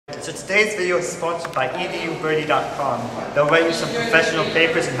So today's video is sponsored by EDUBOIIII.com. They'll write you some professional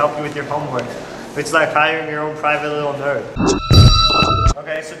papers and help you with your homework. It's like hiring your own private little nerd.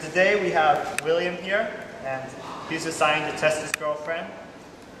 Okay, so today we have William here, and he's assigned to test his girlfriend.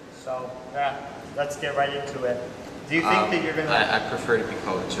 So yeah, let's get right into it. Do you think that you're gonna? I prefer to be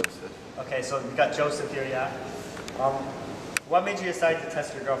called Joseph. Okay, so we got Joseph here, yeah. What made you decide to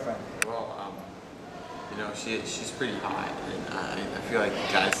test your girlfriend? Well, you know, she's pretty hot, and I feel like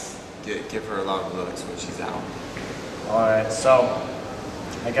guys give her a lot of looks when she's out. Alright, so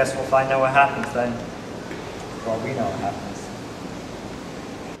I guess we'll find out what happens then. Well, we know what happens.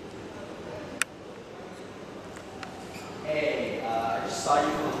 Hey, I just saw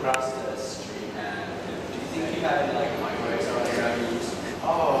you come across the street, and do you think you have any like microwaves around here?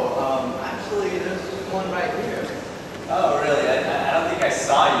 Oh, actually, there's one right here. Oh, really? I don't think I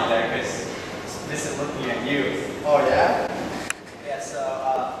saw you there because I was looking at you. Oh, yeah? Yeah, so,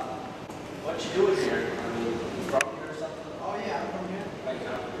 what you doing here? I mean, you from here or something? Oh, yeah, I'm from here. Like, I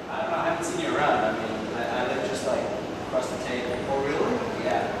don't know, I haven't seen you around. I mean, I live just like across the table. Oh, really?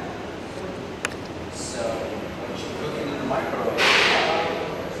 Yeah. So, what you cooking in the microwave?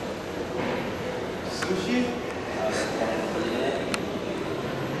 Sushi?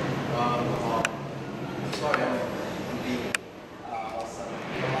 Sorry, I'm vegan. Also,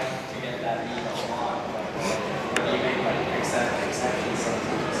 you don't like to get that meat a lot, but you make like exceptions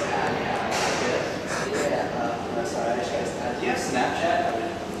sometimes. Yeah, that's alright. Do you have Snapchat? I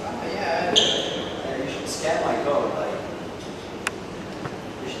mean, Yeah. you should scan my code. Like,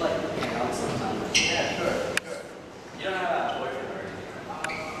 we should like hang out sometime. Yeah, sure. You don't have a boyfriend or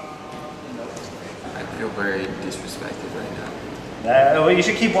anything? No. I feel very disrespected right now. Well, you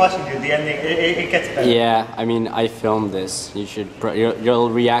should keep watching, dude. The ending, it gets better. Yeah, I mean, I filmed this. You should, you'll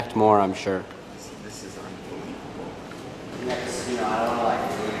react more, I'm sure. This is unbelievable. Next, you know, I don't like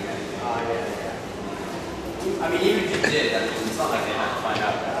doing anything. Oh, yeah. I mean, even if you did, I mean, it's not like they have to find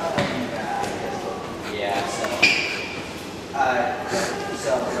out. Yeah,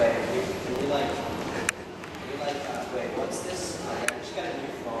 so wait, can we like, wait, what's this? I just got a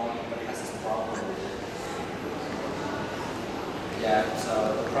new phone, but it has this problem with it. Yeah, so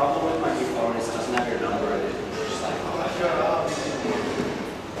the problem with my new phone is it doesn't have your number in it. It's just like,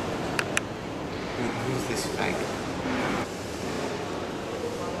 Who's this fag?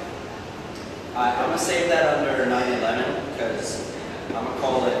 I'm going to save that under 9/11 because I'm going to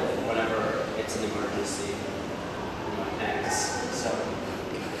call it whenever it's an emergency. Next. So,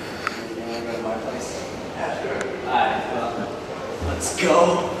 you want to go to my place? Yeah, sure. Alright, well, let's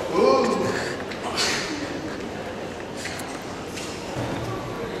go. Ooh.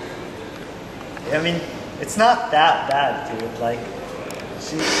 I mean, it's not that bad, dude. Like,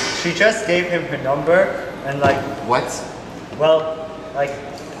 she just gave him her number, and like, What? well, like,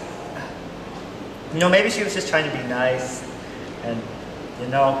 you know, maybe she was just trying to be nice, and you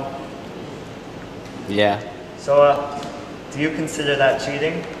know. Yeah. So, do you consider that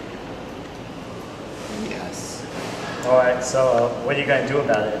cheating? Yes. All right. So, what are you gonna do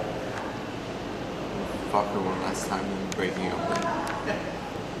about it? Fuck her one last time and breaking up with her.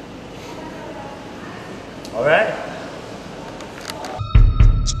 All right.